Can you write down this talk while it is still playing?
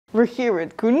We're here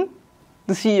with Koen,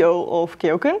 the CEO of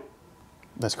Keoken.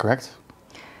 That's correct.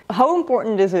 How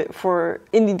important is it for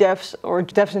indie devs or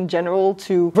devs in general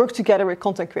to work together with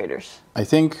content creators? I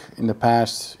think in the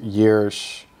past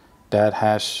years that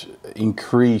has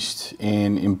increased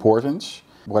in importance.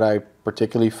 What I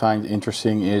particularly find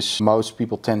interesting is most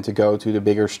people tend to go to the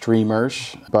bigger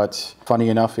streamers, but funny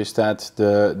enough is that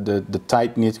the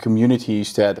tight-knit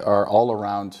communities that are all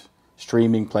around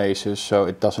streaming places, so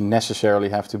it doesn't necessarily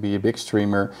have to be a big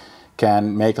streamer,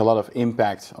 can make a lot of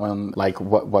impact on like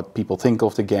what people think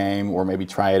of the game or maybe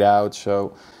try it out.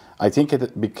 So I think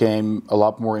it became a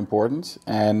lot more important,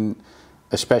 and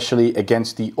especially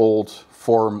against the old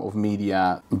form of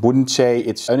media. Wouldn't say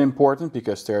it's unimportant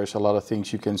because there's a lot of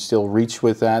things you can still reach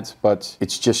with that, but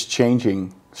it's just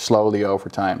changing slowly over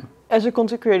time. As a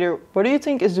content creator, what do you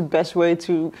think is the best way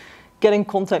to getting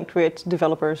content with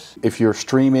developers? If you're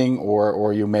streaming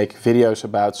or you make videos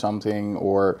about something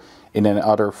or in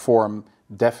another form,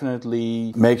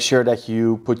 definitely make sure that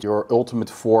you put your ultimate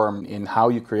form in how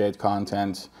you create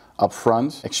content up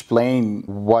front. Explain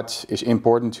what is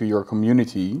important to your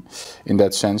community in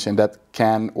that sense, and that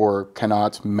can or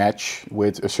cannot match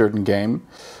with a certain game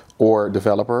or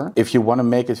developer. If you want to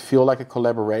make it feel like a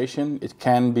collaboration, it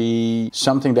can be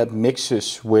something that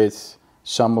mixes with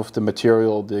some of the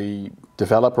material the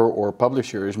developer or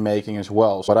publisher is making as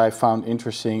well. What I found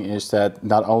interesting is that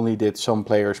not only did some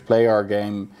players play our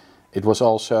game, it was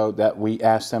also that we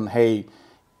asked them, hey,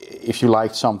 if you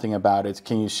liked something about it,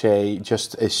 can you say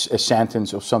just a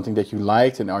sentence of something that you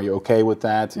liked, and are you okay with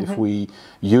that if we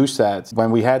use that?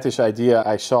 When we had this idea,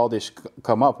 I saw this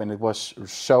come up, and it was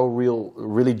so real,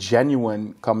 really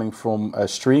genuine coming from a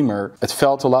streamer. It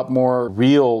felt a lot more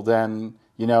real than,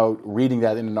 you know, reading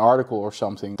that in an article or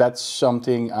something. That's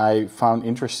something I found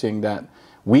interesting, that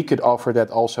we could offer that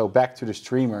also back to the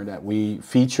streamer, that we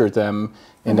featured them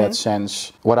in that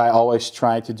sense. What I always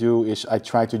try to do is I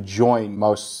try to join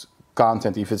most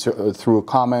content, if it's through a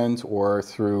comment or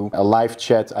through a live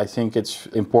chat. I think it's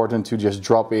important to just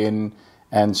drop in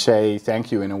and say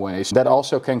thank you in a way. So that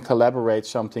also can collaborate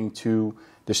something to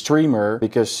the streamer,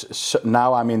 because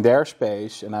now I'm in their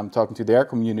space and I'm talking to their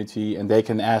community and they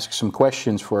can ask some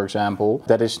questions, for example.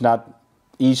 That is not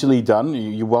easily done.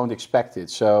 You won't expect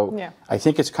it. So yeah. I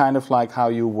think it's kind of like how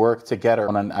you work together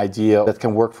on an idea that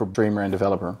can work for streamer and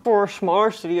developer. For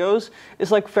smaller studios, it's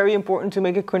like very important to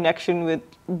make a connection with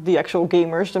the actual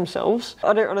gamers themselves.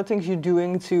 Are there other things you're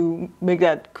doing to make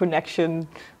that connection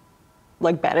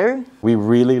like better? We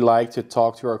really like to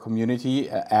talk to our community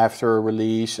after a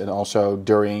release and also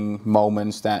during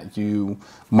moments that you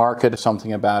market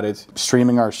something about it.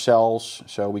 Streaming ourselves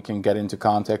so we can get into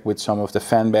contact with some of the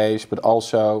fan base, but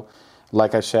also,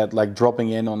 like I said, like dropping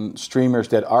in on streamers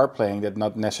that are playing that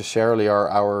not necessarily are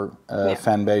our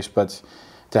fan base, but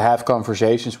to have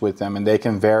conversations with them, and they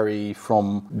can vary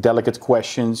from delicate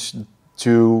questions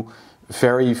to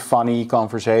very funny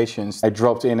conversations. I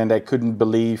dropped in and they couldn't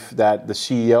believe that the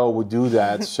CEO would do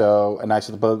that. So, and I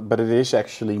said, but it is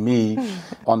actually me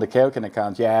on the Keoken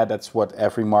account. Yeah, that's what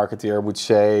every marketer would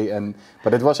say.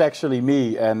 But it was actually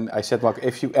me. And I said, look,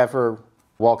 if you ever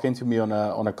walk into me on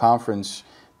a conference,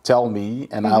 tell me,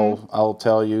 and I'll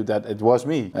tell you that it was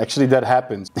me. Actually, that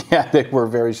happened. Yeah, they were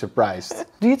very surprised.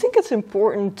 Do you think it's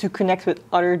important to connect with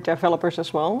other developers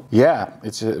as well? Yeah,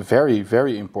 it's very,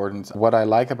 very important. What I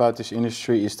like about this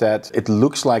industry is that it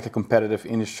looks like a competitive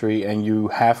industry, and you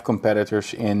have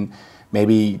competitors in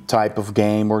maybe type of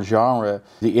game or genre.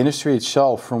 The industry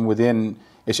itself from within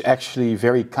is actually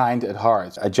very kind at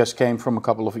heart. I just came from a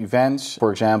couple of events,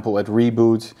 for example, at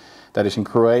Reboot, that is in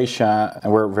Croatia,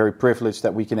 and we're very privileged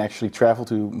that we can actually travel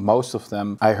to most of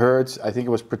them. I think it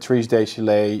was Patrice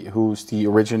Desilets, who's the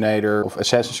originator of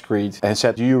Assassin's Creed, and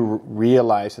said, do you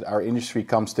realize that our industry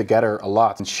comes together a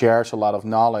lot and shares a lot of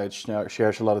knowledge,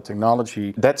 shares a lot of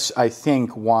technology? That's, I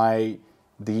think, why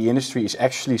the industry is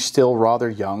actually still rather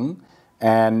young,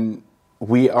 and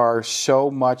we are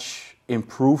so much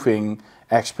improving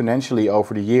exponentially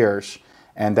over the years.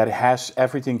 And that has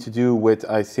everything to do with,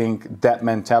 I think, that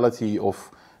mentality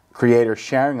of creators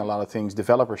sharing a lot of things,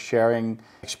 developers sharing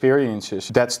experiences.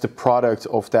 That's the product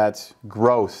of that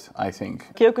growth, I think.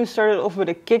 Keoken started off with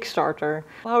a Kickstarter.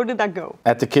 How did that go?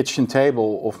 At the kitchen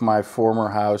table of my former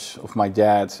house of my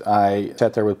dad, I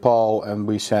sat there with Paul and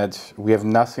we said, we have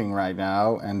nothing right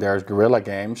now and there's Guerrilla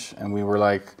Games. And we were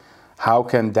like, how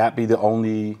can that be the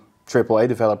only AAA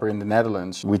developer in the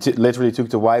Netherlands? We literally took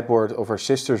the whiteboard of our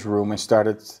sister's room and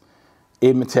started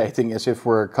imitating as if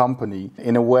we're a company.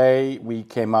 In a way, we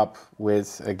came up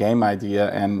with a game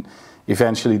idea, and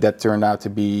eventually that turned out to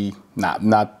be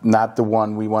not the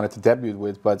one we wanted to debut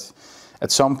with, but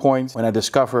At some point when I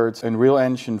discovered Unreal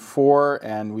Engine 4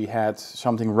 and we had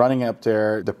something running up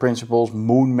there, the principles,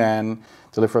 Moon Man,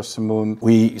 Deliver Us to the Moon,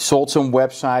 we sold some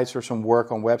websites or some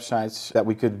work on websites that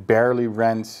we could barely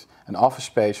rent an office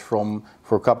space from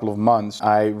for a couple of months.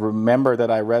 I remember that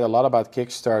I read a lot about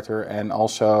Kickstarter and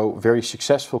also very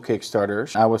successful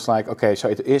Kickstarters. I was like, okay, so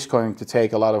it is going to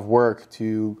take a lot of work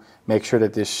to make sure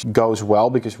that this goes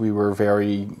well, because we were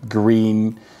very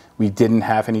green. We didn't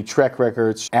have any track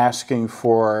records. Asking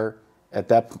for, at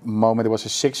that moment, it was a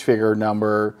six-figure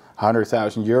number,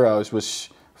 100,000 euros, was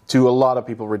to a lot of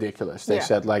people ridiculous. They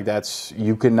said like,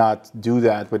 you cannot do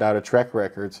that without a track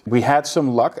record. We had some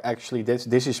luck actually.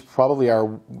 This is probably our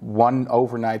one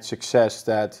overnight success,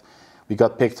 that we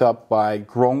got picked up by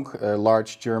Gronk, a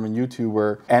large German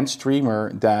YouTuber and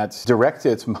streamer that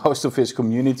directed most of his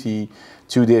community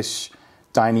to this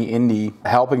tiny indie,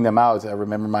 helping them out. I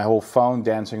remember my whole phone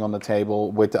dancing on the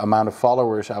table with the amount of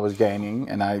followers I was gaining,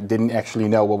 and I didn't actually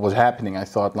know what was happening. I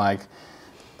thought like,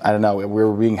 I don't know, we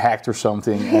were being hacked or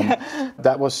something. And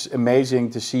that was amazing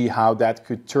to see how that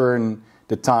could turn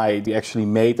the tide. We actually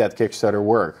made that Kickstarter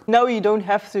work. Now you don't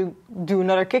have to do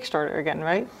another Kickstarter again,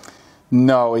 right?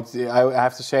 No, I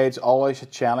have to say it's always a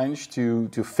challenge to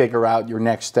figure out your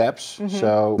next steps. Mm-hmm.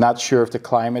 So not sure if the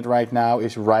climate right now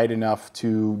is right enough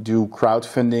to do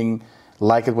crowdfunding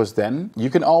like it was then.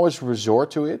 You can always resort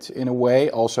to it in a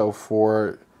way, also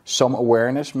for some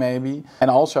awareness maybe, and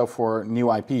also for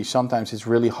new IP. Sometimes it's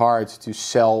really hard to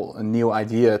sell a new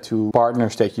idea to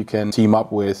partners that you can team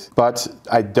up with, but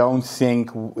I don't think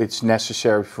it's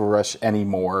necessary for us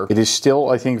anymore. It is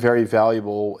still, I think, very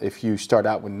valuable if you start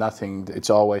out with nothing. It's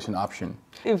always an option.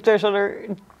 If there's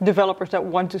other developers that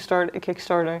want to start a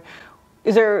Kickstarter,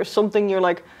 is there something you're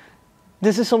like,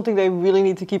 this is something they really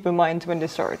need to keep in mind when they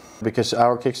start? Because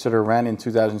our Kickstarter ran in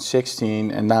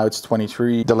 2016 and now it's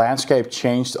 23. The landscape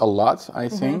changed a lot, I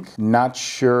think. Mm-hmm. Not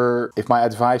sure if my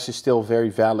advice is still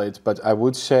very valid, but I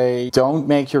would say don't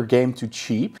make your game too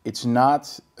cheap. It's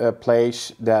not a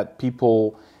place that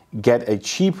people get a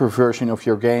cheaper version of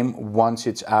your game once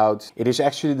it's out. It is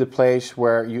actually the place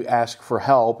where you ask for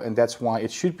help, and that's why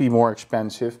it should be more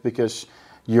expensive, because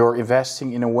you're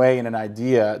investing in a way in an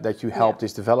idea that you help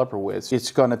this developer with.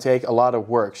 It's going to take a lot of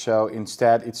work. So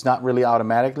instead, it's not really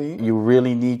automatically. You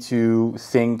really need to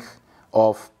think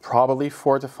of probably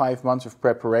 4 to 5 months of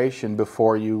preparation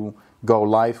before you go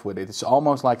live with it. It's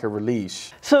almost like a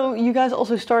release. So you guys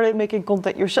also started making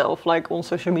content yourself, like on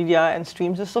social media and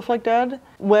streams and stuff like that.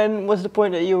 When was the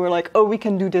point that you were like, oh, we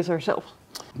can do this ourselves?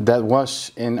 That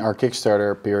was in our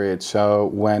Kickstarter period. So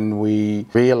when we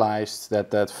realized that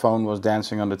that phone was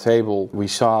dancing on the table, we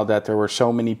saw that there were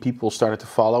so many people started to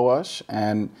follow us,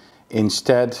 and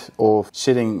instead of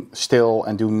sitting still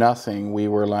and do nothing, we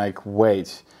were like,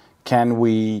 wait,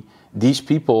 these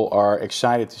people are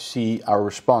excited to see our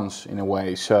response in a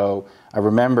way. So I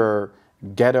remember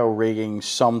ghetto rigging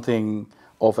something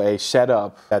of a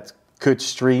setup that could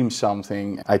stream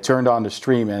something. I turned on the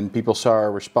stream and people saw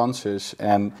our responses,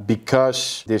 and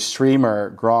because this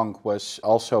streamer, Gronk, was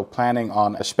also planning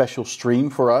on a special stream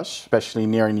for us, especially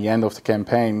nearing the end of the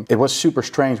campaign, it was super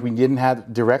strange. We didn't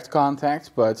have direct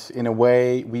contact, but in a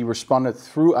way we responded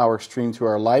through our stream to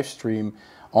our live stream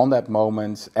on that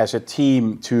moment as a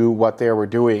team to what they were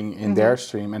doing in their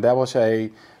stream. And that was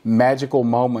a magical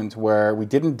moment where we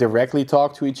didn't directly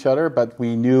talk to each other, but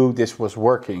we knew this was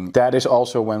working. That is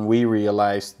also when we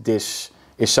realized this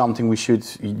is something we should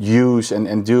use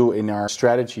and do in our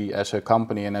strategy as a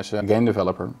company and as a game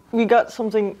developer. We got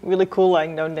something really cool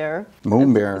lying down there.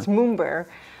 Moonbear. It's Moonbear.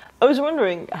 I was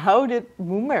wondering, how did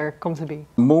Moonbear come to be?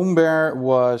 Moonbear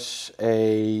was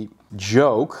a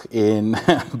joke in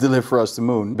Deliver Us the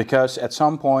Moon, because at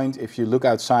some point, if you look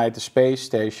outside the space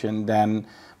station, then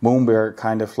Moonbear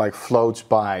kind of like floats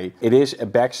by. It is a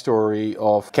backstory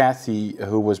of Kathy,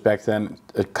 who was back then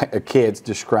a kid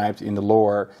described in the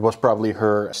lore. It was probably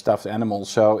her stuffed animal.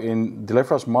 So in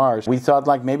Deliver Us Mars, we thought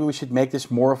like maybe we should make this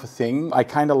more of a thing. I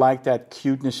kind of like that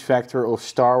cuteness factor of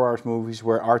Star Wars movies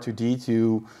where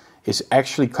R2-D2 is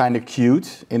actually kind of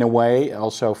cute in a way. It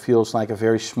also feels like a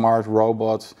very smart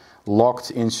robot locked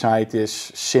inside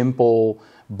this simple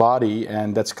body,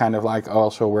 and that's kind of like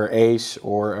also where Ace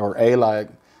or Ayla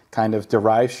kind of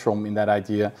derives from in that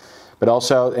idea. But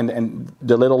also, and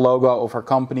the little logo of our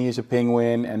company is a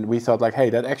penguin, and we thought like, hey,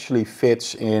 that actually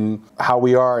fits in how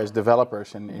we are as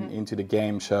developers and into the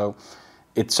game. So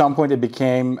at some point it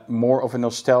became more of a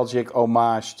nostalgic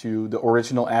homage to the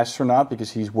original astronaut, because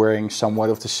he's wearing somewhat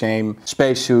of the same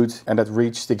spacesuit, and that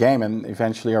reached the game, and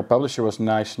eventually our publisher was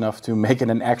nice enough to make it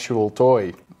an actual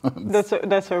toy.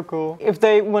 That's so cool. If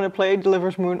they want to play Deliver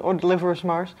Us Moon or Deliver Us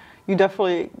Mars, you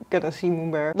definitely gonna see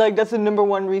Moonbear. Like, that's the number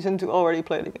one reason to already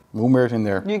play the game. Moonbear's in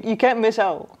there. You can't miss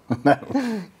out. No.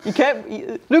 You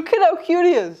can't. Look at how cute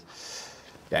he is.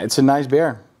 Yeah, it's a nice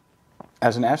bear.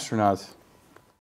 As an astronaut.